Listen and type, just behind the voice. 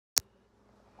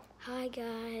Hi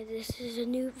guys, this is a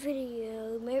new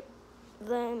video. My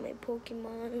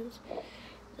Pokemons.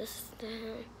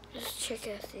 Just check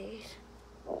out these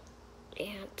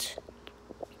ants.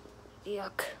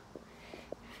 Yuck.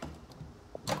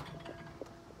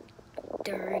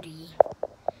 Dirty.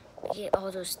 Get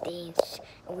all those stains.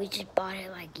 And we just bought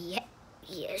it like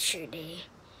yesterday.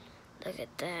 Look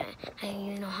at that. I don't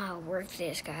even know how to work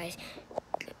this, guys.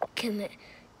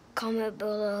 Comment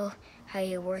below how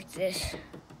you work this.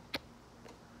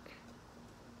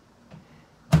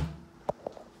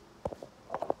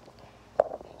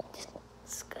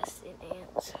 Disgusting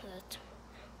ants. That's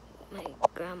my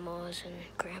grandma's and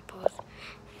grandpa's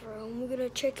room. We're gonna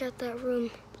check out that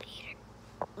room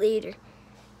later.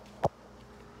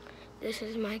 This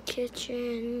is my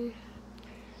kitchen.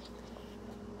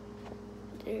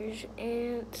 There's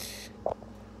ants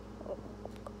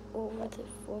over the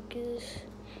focus.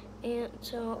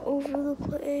 Ants all over the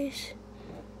place.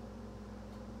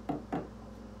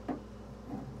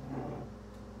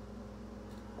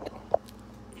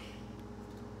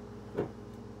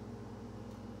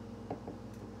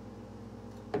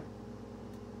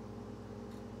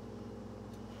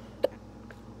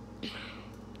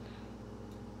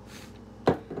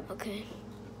 Okay,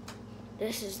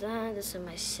 this is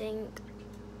my sink.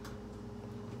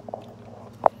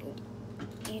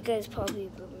 You guys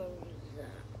probably remember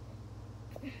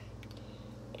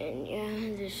that. And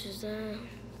yeah, this is that.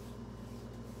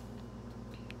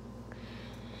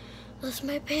 That's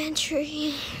my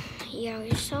pantry. Yeah,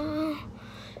 we saw.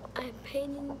 I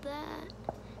painted that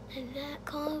and that.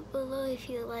 Comment below if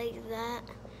you like that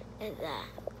and that.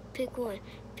 Pick one.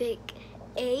 Pick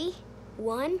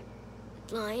A1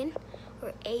 lion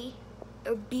or A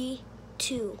or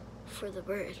B2 for the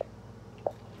bird.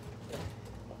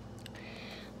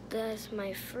 That's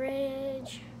my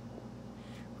fridge.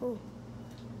 Oh.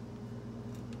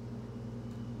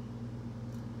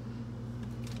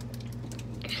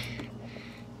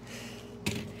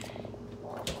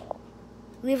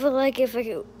 Leave a like if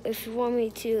you want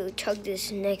me to chug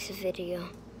this next video.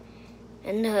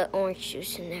 And the orange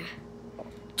juice in there.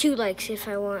 2 likes if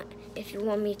you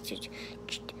want me to.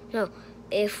 No,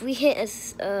 if we hit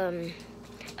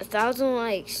 1,000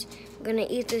 likes, I'm gonna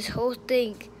eat this whole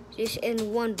thing just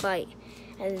in one bite,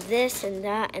 and this and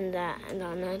that and that, and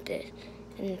I'll not this,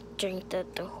 and drink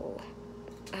that the whole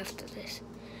after this.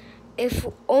 If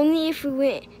we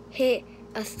hit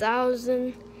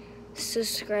 1,000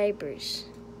 subscribers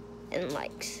and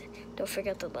likes. Don't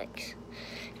forget the likes.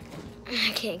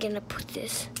 Okay, I'm gonna put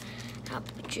this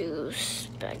apple juice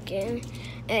back in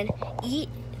and eat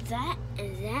that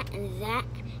and that and that.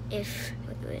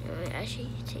 Wait, actually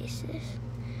taste this.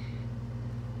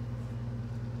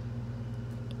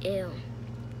 Ew.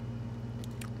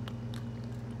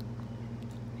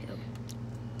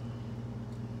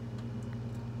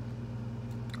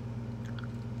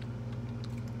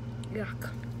 Yuck.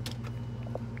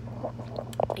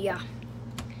 Yeah.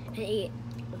 And eat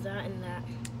that and that.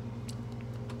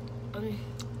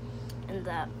 And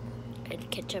that.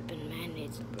 And ketchup and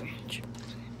mayonnaise and ranch.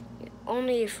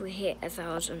 Only if we hit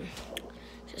 1,000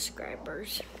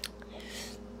 subscribers.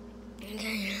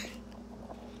 Okay.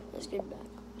 Let's get back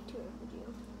to our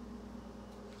video.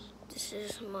 This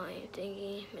is my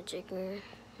thingy, my chicken,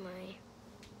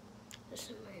 this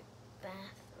is my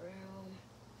bathroom.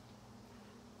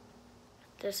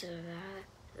 This is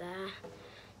that.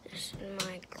 This is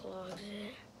my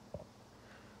closet.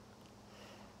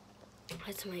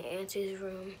 That's my auntie's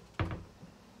room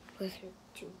with her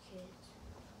 2 kids.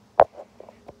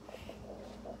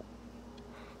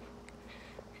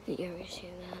 You ever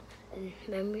seen that? And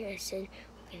remember I said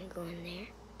we're gonna go in there,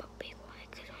 but be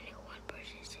quiet because only one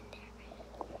person's in there.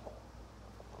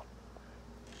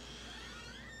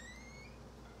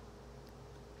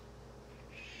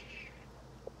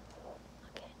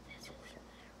 Okay, this is their room.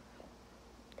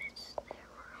 This is their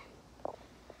room.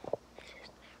 This is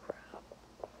their room.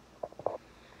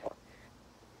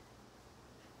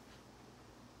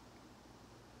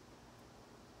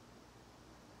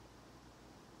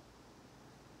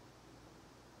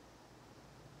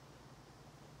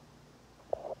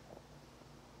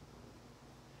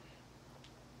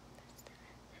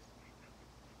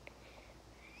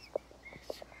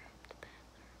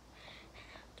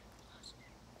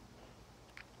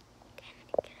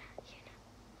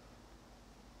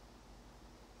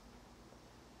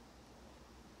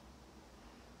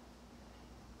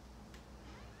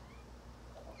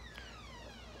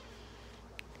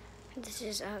 This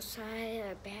is outside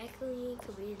our balcony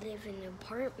because we live in an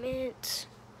apartment.